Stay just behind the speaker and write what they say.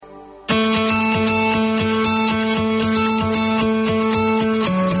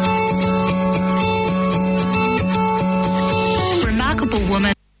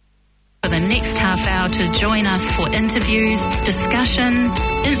us for interviews, discussion,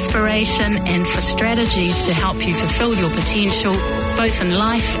 inspiration, and for strategies to help you fulfill your potential, both in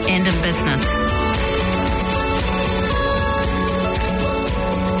life and in business.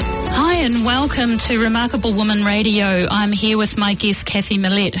 Hi and welcome to Remarkable Woman Radio. I'm here with my guest Kathy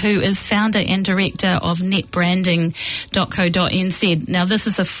Millett, who is founder and director of netbranding.co.nz. Now this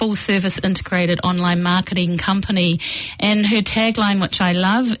is a full service integrated online marketing company, and her tagline, which I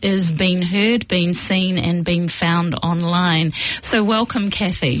love, is being heard, being seen and being found online. So welcome,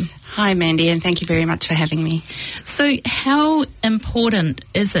 Kathy. Hi Mandy, and thank you very much for having me. So how important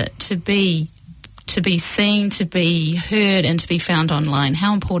is it to be seen, to be heard and to be found online?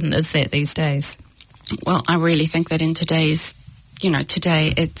 How important is that these days? Well, I really think that in today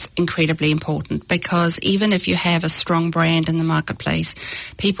it's incredibly important, because even if you have a strong brand in the marketplace,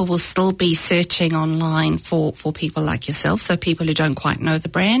 people will still be searching online for people like yourself, so people who don't quite know the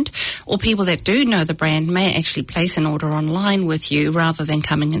brand, or people that do know the brand may actually place an order online with you rather than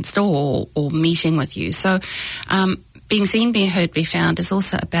coming in store or meeting with you. So being seen, being heard, be found is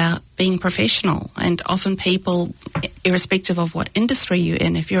also about being professional. And often people, irrespective of what industry you're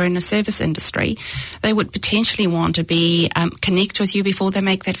in, if you're in a service industry, they would potentially want to be connect with you before they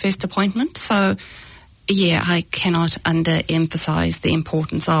make that first appointment. So, yeah, I cannot underemphasize the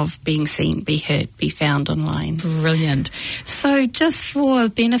importance of being seen, be heard, be found online. Brilliant. So just for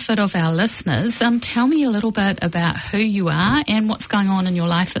benefit of our listeners, tell me a little bit about who you are and what's going on in your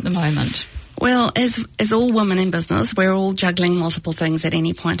life at the moment. Well, as all women in business, we're all juggling multiple things at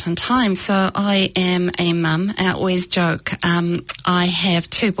any point in time. So I am a mum. I always joke. I have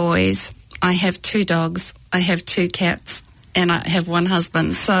 2 boys. I have 2 dogs. I have 2 cats. And I have 1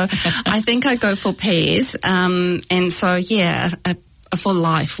 husband. So I think I go for pairs. And so, yeah, a full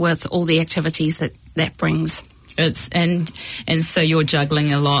life with all the activities that brings. And so you're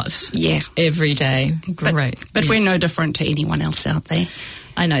juggling a lot. Yeah. Every day. Great. But we're no different to anyone else out there.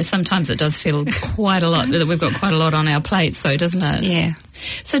 I know, sometimes it does feel quite a lot, that we've got quite a lot on our plates, though, doesn't it? Yeah.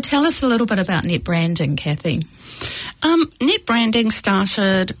 So tell us a little bit about net branding, Kathy. Net branding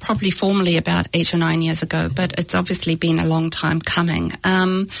started probably formally about 8 or 9 years ago, but it's obviously been a long time coming.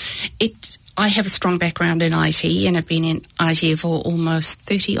 I have a strong background in IT and have been in IT for almost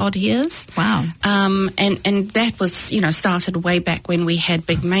 30 odd years. Wow. And that was, started way back when we had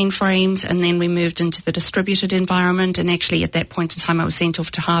big mainframes, and then we moved into the distributed environment. And actually at that point in time I was sent off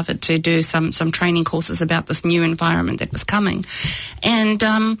to Harvard to do some training courses about this new environment that was coming. And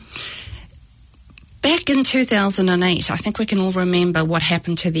back in 2008, I think we can all remember what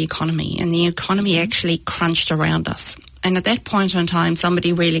happened to the economy, and the economy actually crunched around us. And at that point in time,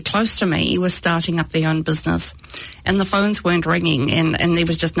 somebody really close to me was starting up their own business, and the phones weren't ringing, and there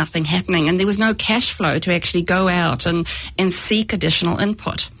was just nothing happening, and there was no cash flow to actually go out and seek additional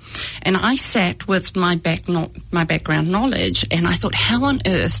input. And I sat with my background knowledge, and I thought, how on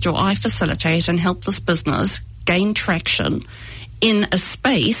earth do I facilitate and help this business gain traction in a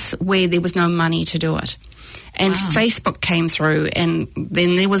space where there was no money to do it? And wow. Facebook came through, and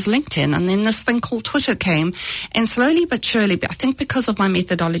then there was LinkedIn, and then this thing called Twitter came. And slowly but surely, I think because of my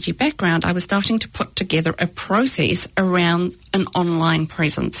methodology background, I was starting to put together a process around an online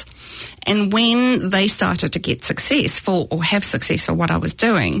presence. And when they started to get successful or have success for what I was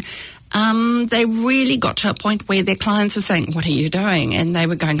doing, they really got to a point where their clients were saying, what are you doing? And they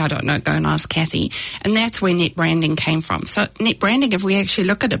were going, I don't know, go and ask Kathy. And that's where net branding came from. So net branding, if we actually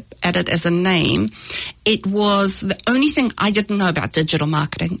look at it as a name, it was the only thing I didn't know about digital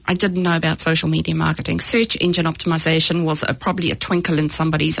marketing. I didn't know about social media marketing. Search engine optimization was probably a twinkle in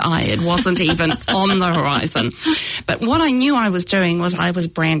somebody's eye. It wasn't even on the horizon. But what I knew I was doing was I was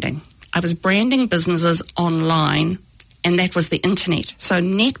branding. I was branding businesses online, and that was the internet. So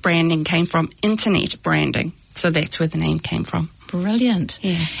net branding came from internet branding. So that's where the name came from. Brilliant.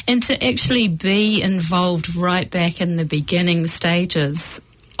 Yeah. And to actually be involved right back in the beginning stages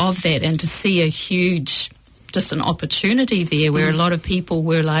of that, and to see a huge, just an opportunity there where a lot of people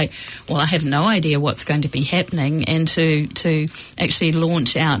were like, well, I have no idea what's going to be happening, and to actually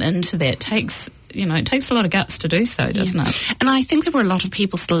launch out into that takes a lot of guts to do so, doesn't it? And I think there were a lot of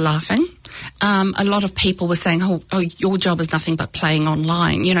people still laughing. A lot of people were saying, oh, your job is nothing but playing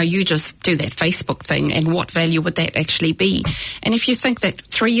online. You just do that Facebook thing, and what value would that actually be? And if you think that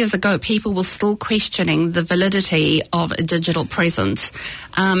 3 years ago, people were still questioning the validity of a digital presence,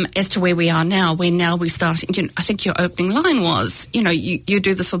 as to where we are now, where now we're starting, I think your opening line was, you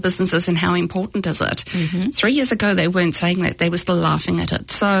do this for businesses and how important is it? Mm-hmm. 3 years ago, they weren't saying that. They were still laughing at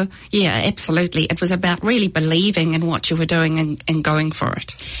it. So, yeah, absolutely. actually, it was about really believing in what you were doing and going for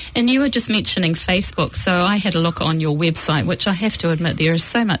it. And you were just mentioning Facebook, so I had a look on your website, which I have to admit there is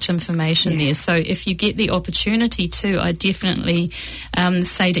so much information there. So if you get the opportunity to, I definitely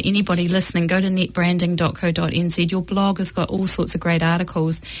say to anybody listening, go to netbranding.co.nz. Your blog has got all sorts of great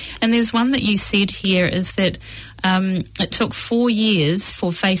articles. And there's one that you said here is that it took 4 years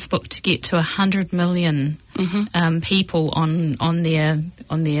for Facebook to get to 100 million people on their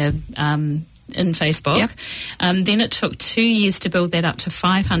in Facebook. Yep. Then it took 2 years to build that up to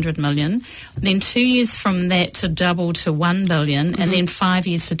 500 million. Then 2 years from that to double to 1 billion, and then 5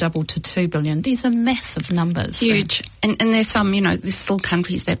 years to double to 2 billion. These are massive numbers. Huge. And there's some, there's still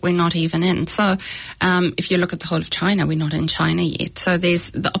countries that we're not even in. So if you look at the whole of China, we're not in China yet. So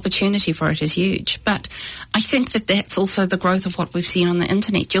the opportunity for it is huge. But I think that that's also the growth of what we've seen on the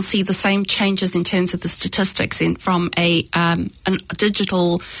internet. You'll see the same changes in terms of the statistics from a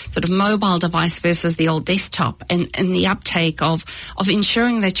digital sort of mobile device versus the old desktop, and the uptake of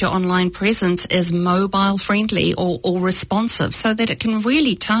ensuring that your online presence is mobile friendly or responsive, so that it can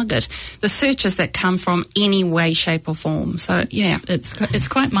really target the searches that come from any way, shape or form. So it's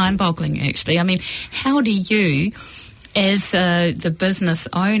quite mind-boggling, actually. I mean, how do you, as the business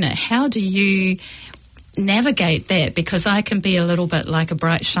owner, how do you navigate that? Because I can be a little bit like a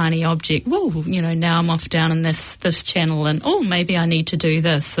bright shiny object. Whoa, now I'm off down in this channel, and maybe I need to do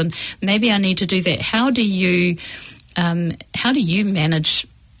this, and maybe I need to do that. How do you manage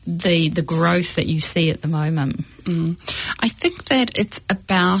the growth that you see at the moment? I think that it's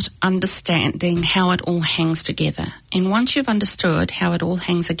about understanding how it all hangs together. And once you've understood how it all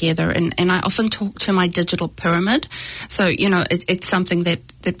hangs together, and I often talk to my digital pyramid, so, it's something that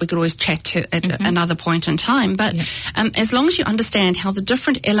we could always chat to at another point in time. But as long as you understand how the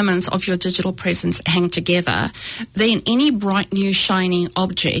different elements of your digital presence hang together, then any bright, new, shiny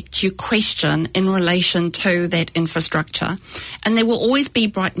object you question in relation to that infrastructure. And there will always be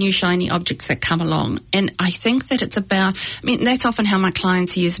bright, new, shiny objects that come along. And I think that it's about, that's often how my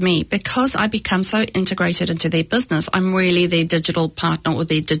clients use me, because I become so integrated into their business. I'm really their digital partner or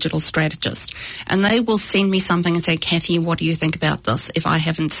their digital strategist. And they will send me something and say, Kathy, what do you think about this, if I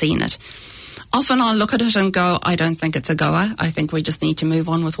haven't seen it? Often I'll look at it and go, I don't think it's a goer. I think we just need to move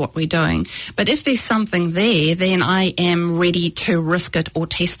on with what we're doing. But if there's something there, then I am ready to risk it or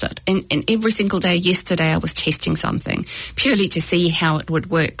test it. And every single day, yesterday I was testing something purely to see how it would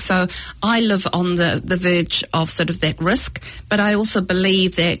work. So I live on the verge of sort of that risk. But I also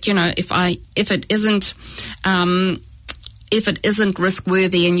believe that, if it isn't risk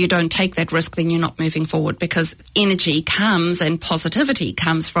worthy and you don't take that risk, then you're not moving forward, because energy comes and positivity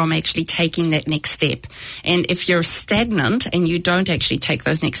comes from actually taking that next step. And if you're stagnant and you don't actually take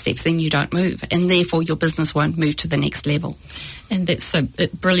those next steps, then you don't move, and therefore your business won't move to the next level. And that's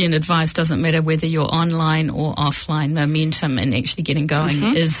brilliant advice. Doesn't matter whether you're online or offline. Momentum and actually getting going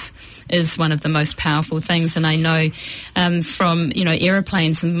is one of the most powerful things. And I know from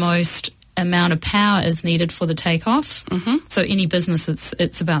aeroplanes, the most amount of power is needed for the takeoff. So any business,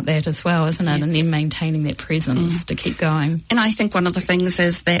 it's about that as well, isn't it? And then maintaining that presence to keep going. And I think one of the things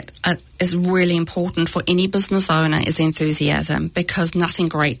is that is really important for any business owner is enthusiasm, because nothing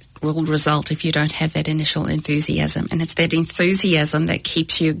great will result if you don't have that initial enthusiasm. And it's that enthusiasm that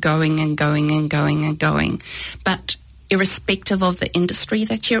keeps you going and going and going and going. But irrespective of the industry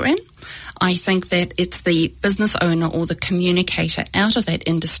that you're in, I think that it's the business owner or the communicator out of that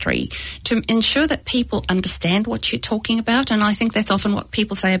industry to ensure that people understand what you're talking about. And I think that's often what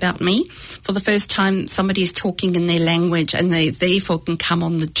people say about me. For the first time, somebody is talking in their language, and they therefore can come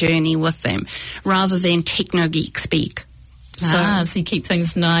on the journey with them rather than techno-geek speak. So you keep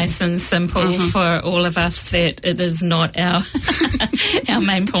things nice and simple for all of us, that it is not our our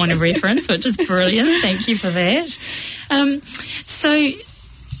main point of reference, which is brilliant. Thank you for that. So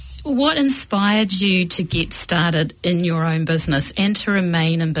what inspired you to get started in your own business and to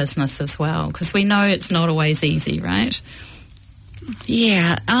remain in business as well? Because we know it's not always easy, right?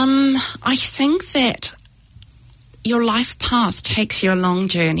 Yeah, I think that your life path takes you long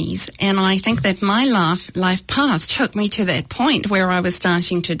journeys, and I think that my life path took me to that point where I was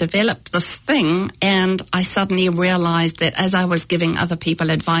starting to develop this thing, and I suddenly realized that as I was giving other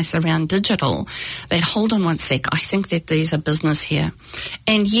people advice around digital, that hold on one sec, I think that there's a business here.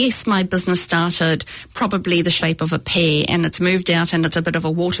 And yes, my business started probably the shape of a pear, and it's moved out and it's a bit of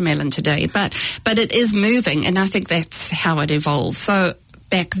a watermelon today, but it is moving, and I think that's how it evolves. So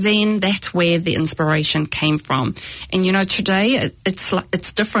back then, that's where the inspiration came from. And, you know, today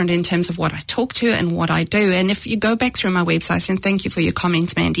it's different in terms of what I talk to and what I do. And if you go back through my website, and thank you for your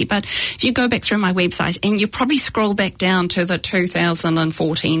comments, Mandy, but if you go back through my website and you probably scroll back down to the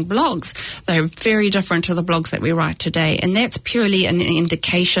 2014 blogs, they're very different to the blogs that we write today. And that's purely an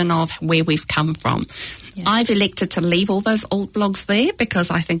indication of where we've come from. Yeah. I've elected to leave all those old blogs there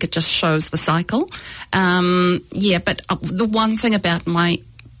because I think it just shows the cycle. But the one thing about my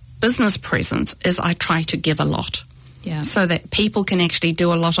business presence is I try to give a lot. Yeah. So that people can actually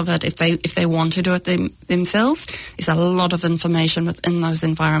do a lot of it if they want to do it themselves. There's a lot of information within those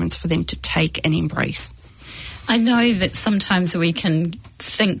environments for them to take and embrace. I know that sometimes we can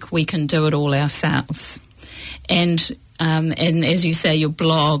think we can do it all ourselves. And as you say, your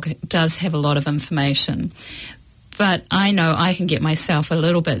blog does have a lot of information. But I know I can get myself a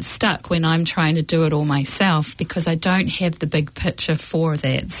little bit stuck when I'm trying to do it all myself because I don't have the big picture for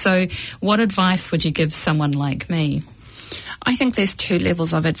that. So what advice would you give someone like me? I think there's two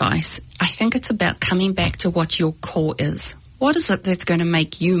levels of advice. I think it's about coming back to what your core is. What is it that's going to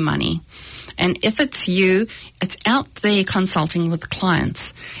make you money? And if it's you, it's out there consulting with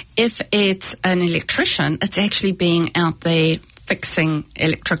clients. If it's an electrician, it's actually being out there fixing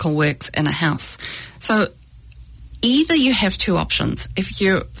electrical works in a house. So either you have two options. If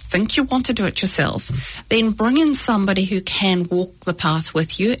you think you want to do it yourself, then bring in somebody who can walk the path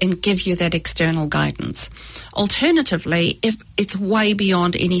with you and give you that external guidance. Alternatively, if it's way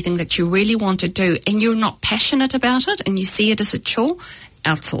beyond anything that you really want to do and you're not passionate about it and you see it as a chore,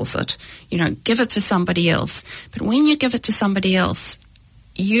 outsource it. You know, give it to somebody else. But when you give it to somebody else,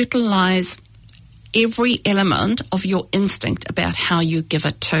 utilize every element of your instinct about how you give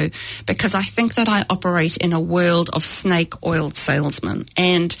it to, because I think that I operate in a world of snake oil salesmen,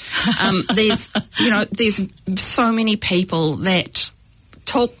 and there's so many people that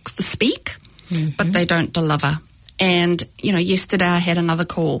talk the speak, but they don't deliver. And, you know, yesterday I had another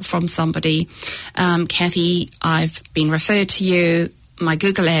call from somebody, Kathy, I've been referred to you. My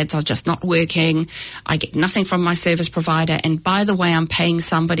Google ads are just not working. I get nothing from my service provider. And by the way, I'm paying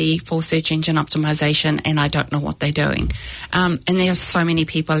somebody for search engine optimization and I don't know what they're doing. And there are so many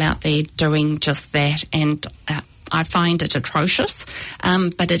people out there doing just that. And I find it atrocious,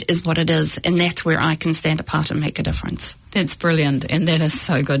 but it is what it is. And that's where I can stand apart and make a difference. That's brilliant. And that is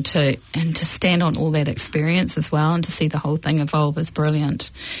so good too. And to stand on all that experience as well and to see the whole thing evolve is brilliant.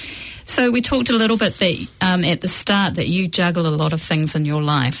 So we talked a little bit that at the start that you juggle a lot of things in your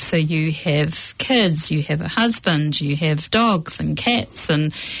life. So you have kids, you have a husband, you have dogs and cats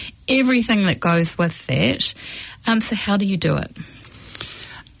and everything that goes with that. So how do you do it?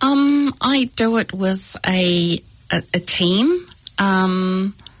 I do it with a team.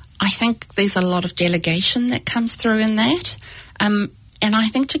 I think there's a lot of delegation that comes through in that. And I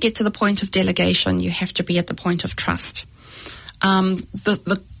think to get to the point of delegation, you have to be at the point of trust.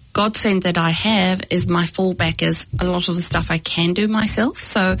 The godsend that I have is my fallback is a lot of the stuff I can do myself.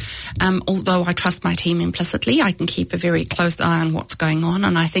 So although I trust my team implicitly, I can keep a very close eye on what's going on.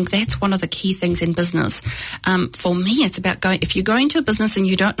 And I think that's one of the key things in business. For me, it's about if you're going to a business and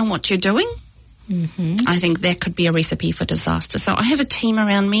you don't know what you're doing, I think that could be a recipe for disaster. So I have a team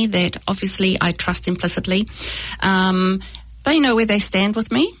around me that obviously I trust implicitly. They know where they stand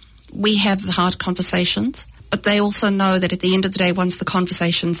with me. We have the hard conversations. But they also know that at the end of the day, once the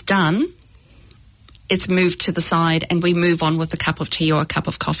conversation's done, it's moved to the side and we move on with a cup of tea or a cup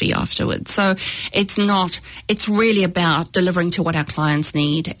of coffee afterwards. So it's really about delivering to what our clients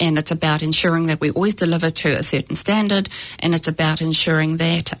need, and it's about ensuring that we always deliver to a certain standard, and it's about ensuring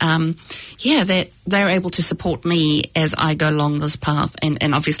that, that they're able to support me as I go along this path,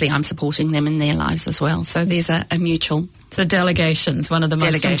 and obviously I'm supporting them in their lives as well. So there's a mutual. So delegation's one of the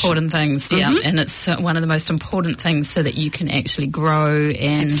most important things, and it's one of the most important things so that you can actually grow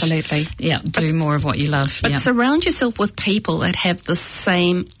and do more of what you love. But surround yourself with people that have the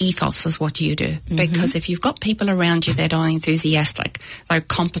same ethos as what you do, because if you've got people around you that are enthusiastic, they're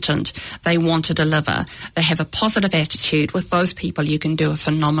competent, they want to deliver, they have a positive attitude, with those people you can do a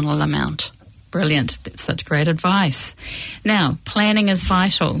phenomenal amount. Brilliant. That's such great advice. Now, planning is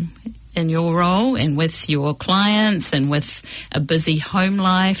vital in your role and with your clients and with a busy home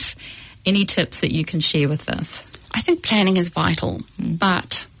life. Any tips that you can share with us? I think planning is vital,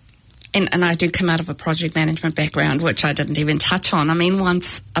 but And I do come out of a project management background, which I didn't even touch on. I mean,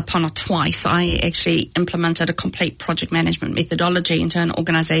 once upon or twice, I actually implemented a complete project management methodology into an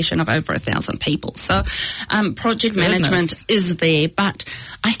organisation of over 1,000 people. So project management is there, but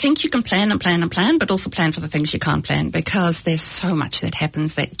I think you can plan and plan and plan, but also plan for the things you can't plan, because there's so much that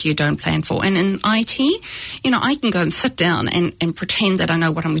happens that you don't plan for. And in IT, you know, I can go and sit down and pretend that I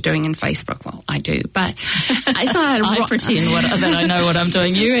know what I'm doing in Facebook. Well, I do, but I pretend that I know what I'm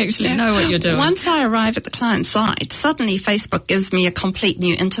doing. You actually know what you're doing. Once I arrive at the client site, suddenly Facebook gives me a complete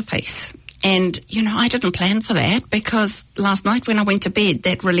new interface. And, you know, I didn't plan for that, because last night when I went to bed,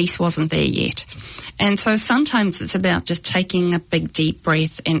 that release wasn't there yet. And so sometimes it's about just taking a big, deep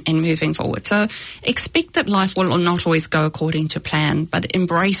breath and moving forward. So expect that life will not always go according to plan, but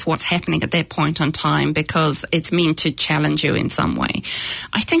embrace what's happening at that point in time, because it's meant to challenge you in some way.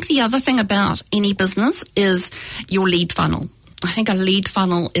 I think the other thing about any business is your lead funnel. I think a lead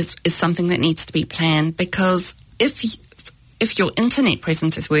funnel is something that needs to be planned, because if your internet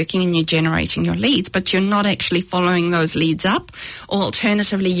presence is working and you're generating your leads, but you're not actually following those leads up, or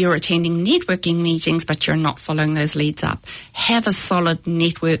alternatively you're attending networking meetings but you're not following those leads up, have a solid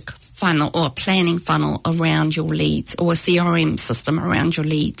network funnel or a planning funnel around your leads, or a CRM system around your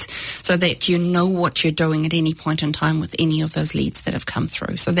leads, so that you know what you're doing at any point in time with any of those leads that have come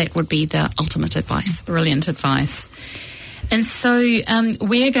through. So that would be the ultimate advice. Brilliant advice. And so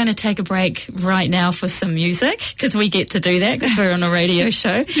we're going to take a break right now for some music, because we get to do that because we're on a radio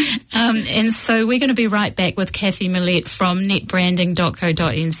show. And so we're going to be right back with Kathy Millett from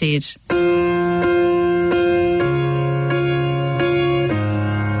netbranding.co.nz.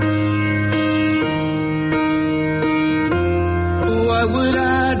 What would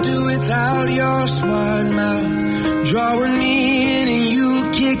I do without your smart mouth, drawing me in and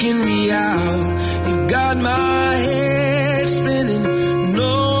you kicking me out? You've got my head spinning,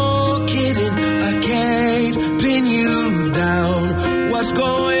 no kidding, I can't pin you down. What's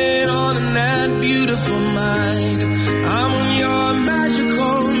going on in that beautiful mind? I'm on your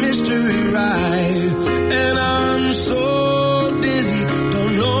magical mystery ride, and I'm so dizzy,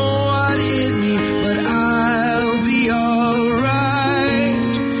 don't know what hit me, but I'll be alright.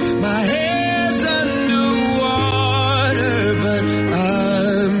 My head's underwater, but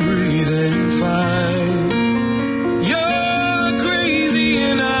I'm breathing fine. You're crazy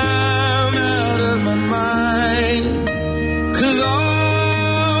and I'm out of my mind, 'cause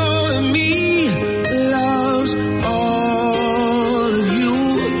all of me loves all of you.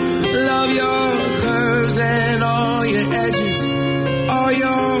 Love your curves and all your edges, all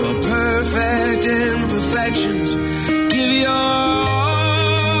your perfect imperfections. Give your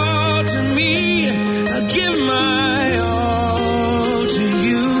all to me, I'll give my all to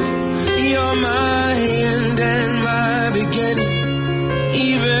you. You're my end and my beginning.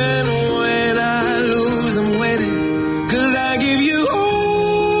 Even when I lose, I'm winning, 'cause I give you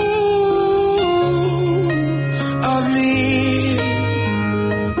all of me,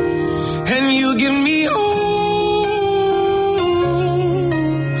 and you give me all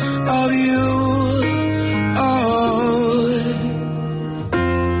of you. Oh,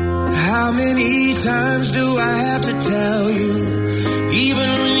 how many times do I have to tell you, even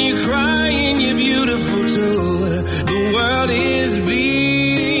when you're crying, you're beautiful too. The world is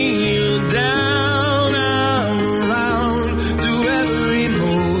beating you down, I'm around through every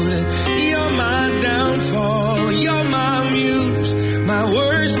mood. You're my downfall, you're my muse, my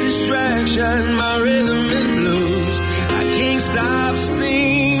worst distraction, my rhythm and blues. I can't stop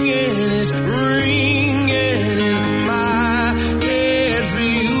singing, it's ringing in my head for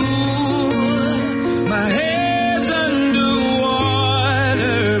you. My head's underwater,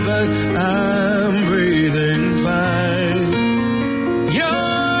 but I'm breathing fine.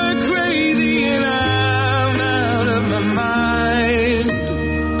 You're crazy and I'm out of my mind,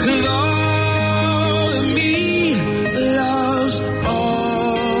 'cause all of me loves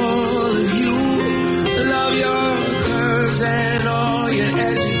all of you.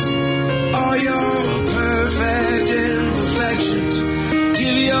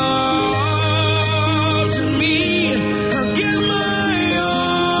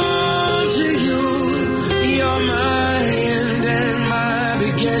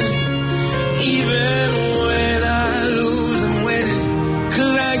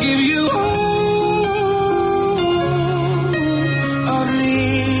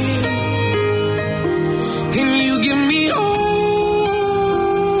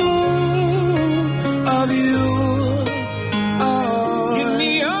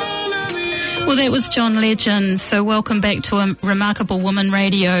 John Legend. So welcome back to a Remarkable Woman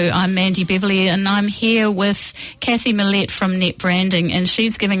Radio. I'm Mandy Beverley and I'm here with Kathy Millett from Net Branding, and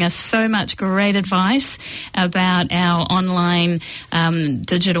she's giving us so much great advice about our online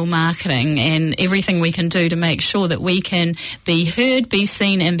digital marketing and everything we can do to make sure that we can be heard, be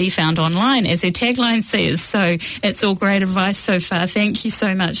seen and be found online, as her tagline says. So it's all great advice so far. Thank you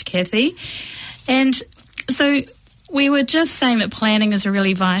so much, Kathy. And so we were just saying that planning is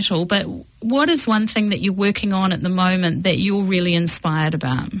really vital, but what is one thing that you're working on at the moment that you're really inspired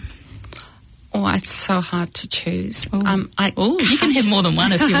about? Oh, it's so hard to choose. You can have more than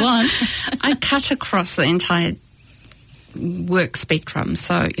one if you want. I cut across the entire work spectrum.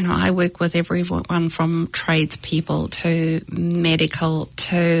 So, I work with everyone from tradespeople to medical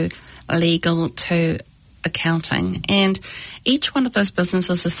to legal to accounting, and each one of those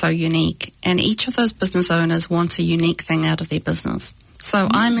businesses is so unique, and each of those business owners wants a unique thing out of their business. So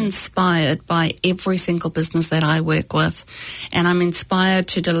I'm inspired by every single business that I work with, and I'm inspired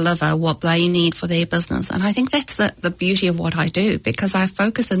to deliver what they need for their business. And I think that's the beauty of what I do, because I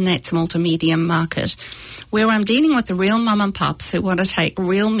focus in that small to medium market where I'm dealing with the real mum and pups who want to take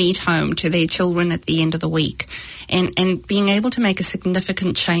real meat home to their children at the end of the week. And being able to make a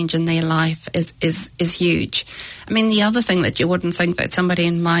significant change in their life is huge. I mean, the other thing that you wouldn't think that somebody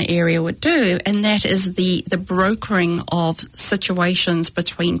in my area would do, and that is the brokering of situations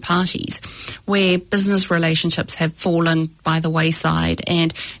between parties where business relationships have fallen by the wayside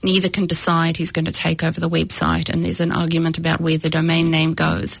and neither can decide who's going to take over the website, and there's an argument about where the domain name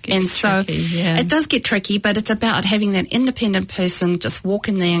goes. It does get tricky, but it's about having that independent person just walk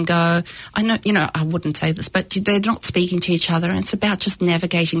in there and go, I know, I wouldn't say this, but they're not speaking to each other, and it's about just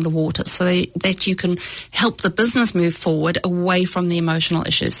navigating the water so that you can help the business move forward away from the emotional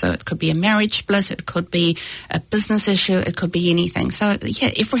issues. So it could be a marriage split, it could be a business issue, it could be anything. So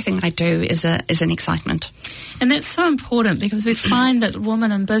everything I do is an excitement. And that's so important, because we find that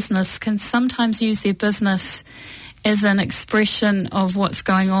women in business can sometimes use their business as an expression of what's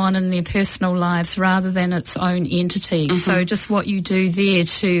going on in their personal lives rather than its own entity. Mm-hmm. So just what you do there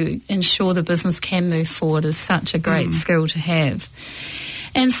to ensure the business can move forward is such a great skill to have.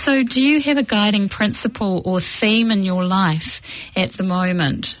 And so do you have a guiding principle or theme in your life at the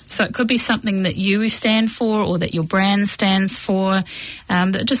moment? So it could be something that you stand for or that your brand stands for,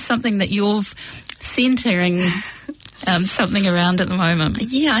 just something that you're centering something around at the moment.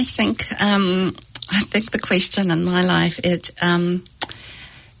 Yeah, I think the question in my life isn't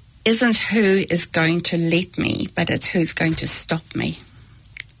who is going to let me, but it's who's going to stop me.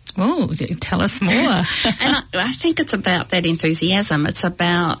 Oh, tell us more. And I think it's about that enthusiasm. It's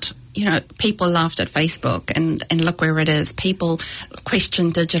about, people laughed at Facebook and look where it is. People question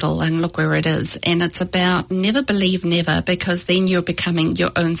digital and look where it is. And it's about never believe never, because then you're becoming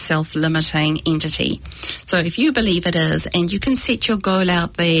your own self-limiting entity. So if you believe it is, and you can set your goal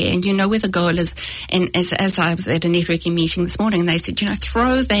out there and you know where the goal is, and as I was at a networking meeting this morning, they said,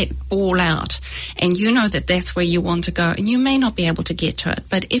 throw that ball out and you know that that's where you want to go, and you may not be able to get to it.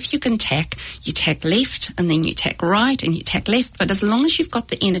 But if you can you tack left and then you tack right and you tack left. But as long as you've got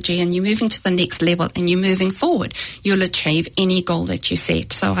the energy and you're moving to the next level and you're moving forward, you'll achieve any goal that you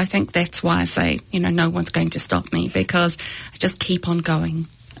set. So I think that's why I say, no one's going to stop me, because I just keep on going.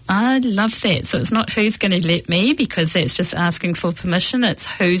 I love that. So it's not who's going to let me, because that's just asking for permission. It's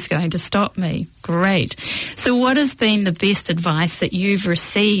who's going to stop me. Great. So what has been the best advice that you've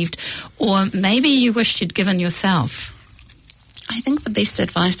received, or maybe you wished you'd given yourself? I think the best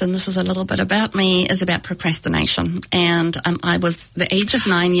advice, and this is a little bit about me, is about procrastination. And I was the age of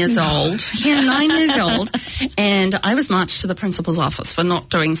 9 years old. Yeah, 9 years old. And I was marched to the principal's office for not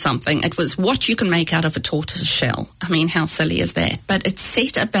doing something. It was what you can make out of a tortoise shell. I mean, how silly is that? But it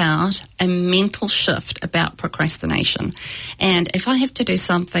set about a mental shift about procrastination. And if I have to do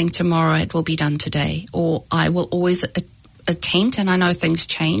something tomorrow, it will be done today. Or I will always attempt, and I know things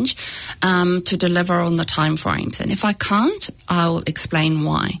change, to deliver on the time frames. And if I can't, I'll explain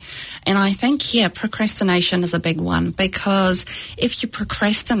why. And I think, procrastination is a big one, because if you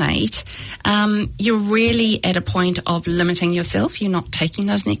procrastinate, you're really at a point of limiting yourself. You're not taking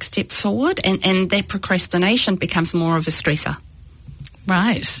those next steps forward, and that procrastination becomes more of a stressor.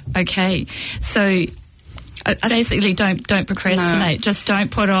 Right. Okay. So basically, don't procrastinate. No. Just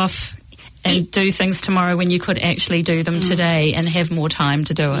don't put off and do things tomorrow when you could actually do them today and have more time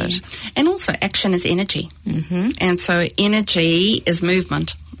to do it. And also, action is energy. Mm-hmm. And so energy is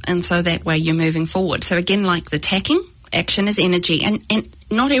movement. And so that way you're moving forward. So again, like the tacking, action is energy. And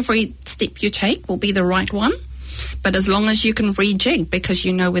not every step you take will be the right one, but as long as you can rejig, because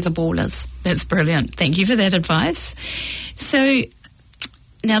you know where the ball is. That's brilliant. Thank you for that advice. So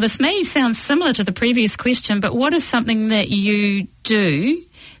Now, this may sound similar to the previous question, but what is something that you do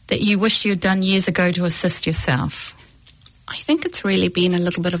that you wish you'd done years ago to assist yourself? I think it's really been a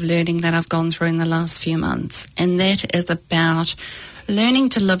little bit of learning that I've gone through in the last few months, and that is about learning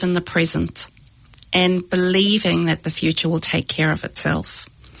to live in the present and believing that the future will take care of itself.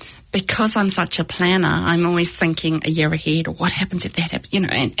 Because I'm such a planner, I'm always thinking a year ahead, or what happens if that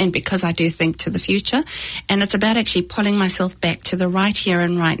happens, and because I do think to the future. And it's about actually pulling myself back to the right here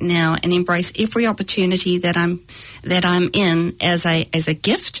and right now and embrace every opportunity that I'm in as a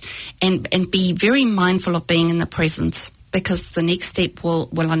gift, and be very mindful of being in the present, because the next step will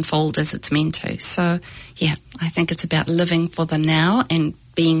unfold as it's meant to. So, yeah, I think it's about living for the now and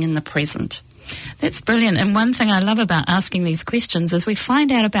being in the present. That's brilliant. And one thing I love about asking these questions is we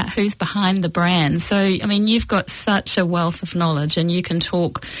find out about who's behind the brand. So, I mean, you've got such a wealth of knowledge, and you can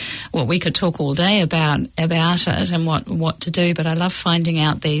talk, well, we could talk all day about it and what to do, but I love finding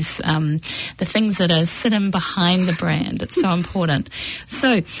out these, the things that are sitting behind the brand. It's so important.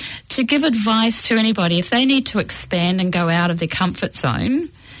 So, to give advice to anybody, if they need to expand and go out of their comfort zone,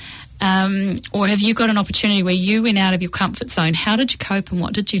 or have you got an opportunity where you went out of your comfort zone? How did you cope, and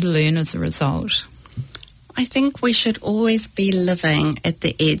what did you learn as a result? I think we should always be living at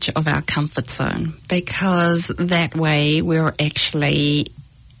the edge of our comfort zone, because that way we're actually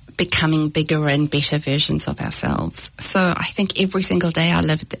becoming bigger and better versions of ourselves. So I think every single day I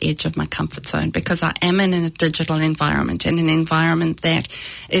live at the edge of my comfort zone, because I am in a digital environment, and an environment that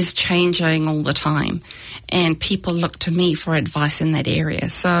is changing all the time. And people look to me for advice in that area.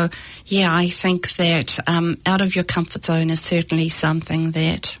 So, yeah, I think that out of your comfort zone is certainly something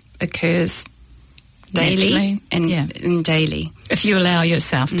that occurs daily and daily. If you allow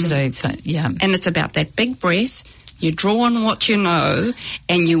yourself to do so, yeah. And it's about that big breath. You draw on what you know,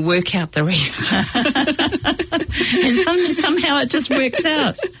 and you work out the rest. And somehow it just works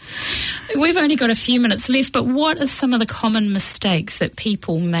out. We've only got a few minutes left, but what are some of the common mistakes that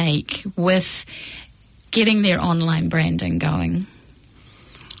people make with getting their online branding going?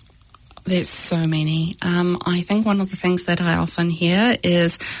 There's so many. I think one of the things that I often hear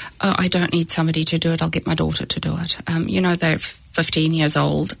is, oh, I don't need somebody to do it, I'll get my daughter to do it. They're 15 years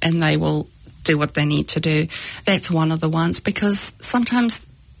old and they will do what they need to do. That's one of the ones, because sometimes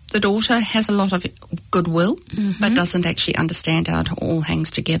the daughter has a lot of goodwill, but doesn't actually understand how it all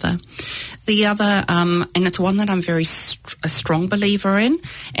hangs together. The other, and it's one that I'm a strong believer in,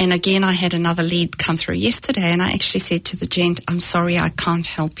 and again, I had another lead come through yesterday, and I actually said to the gent, I'm sorry, I can't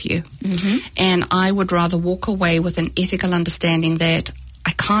help you. And I would rather walk away with an ethical understanding that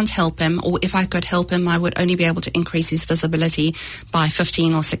I can't help him, or if I could help him, I would only be able to increase his visibility by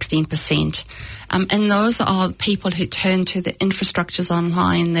 15 or 16%. And those are people who turn to the infrastructures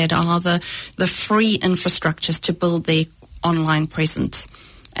online that are the free infrastructures to build their online presence.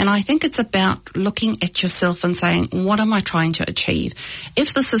 And I think it's about looking at yourself and saying, what am I trying to achieve?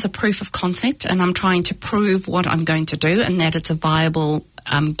 If this is a proof of concept and I'm trying to prove what I'm going to do and that it's a viable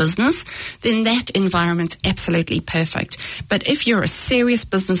business, then that environment's absolutely perfect. But if you're a serious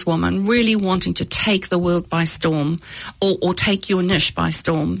businesswoman really wanting to take the world by storm, or take your niche by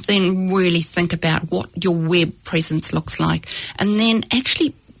storm, then really think about what your web presence looks like, and then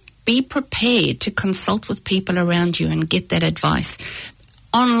actually be prepared to consult with people around you and get that advice.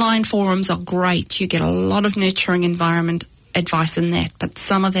 Online forums are great. You get a lot of nurturing environment advice in that, but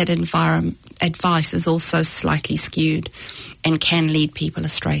some of that advice is also slightly skewed and can lead people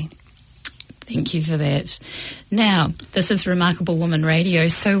astray. Thank you for that. Now, this is Remarkable Woman Radio,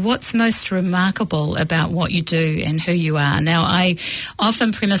 so what's most remarkable about what you do and who you are? Now, I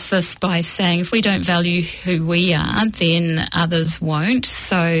often premise this by saying if we don't value who we are, then others won't,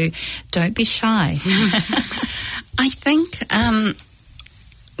 so don't be shy. I think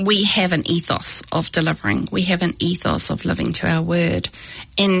we have an ethos of delivering. We have an ethos of living to our word.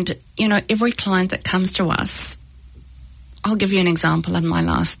 And, every client that comes to us, I'll give you an example. In my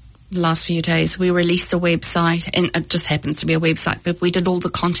last few days, we released a website, and it just happens to be a website, but we did all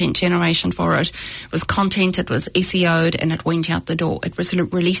the content generation for it. It was content, it was SEO'd, and it went out the door. It was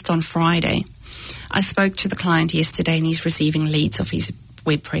released on Friday. I spoke to the client yesterday, and he's receiving leads of his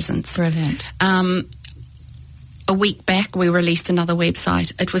web presence. Brilliant. A week back, we released another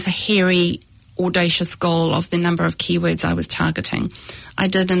website. It was a hairy, audacious goal of the number of keywords I was targeting. I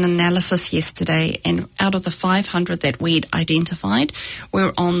did an analysis yesterday, and out of the 500 that we'd identified,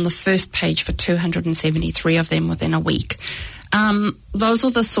 we're on the first page for 273 of them within a week. Those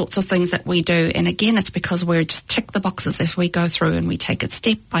are the sorts of things that we do, and again, it's because we just tick the boxes as we go through, and we take it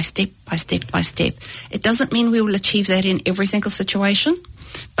step by step by step by step. It doesn't mean we will achieve that in every single situation,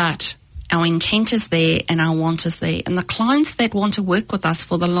 but Our intent is there and our want is there. And the clients that want to work with us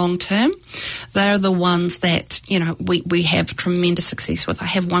for the long term, they're the ones that, we have tremendous success with. I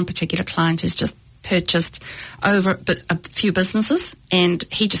have one particular client who's just purchased over a few businesses, and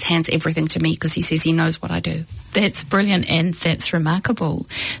he just hands everything to me because he says he knows what I do. That's brilliant and that's remarkable.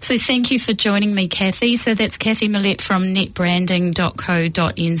 So thank you for joining me, Kathy. So that's Kathy Millett from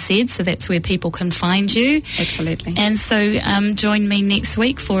netbranding.co.nz. So that's where people can find you. Absolutely. And so join me next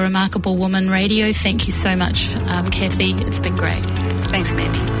week for Remarkable Woman Radio. Thank you so much, Kathy. It's been great. Thanks,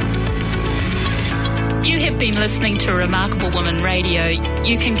 Mandy. You have been listening to Remarkable Woman Radio.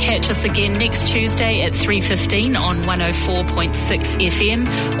 You can catch us again next Tuesday at 3:15 on 104.6 FM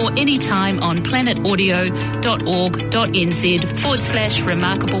or anytime on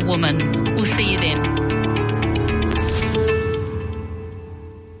planetaudio.org.nz/Remarkable Woman. We'll see you then.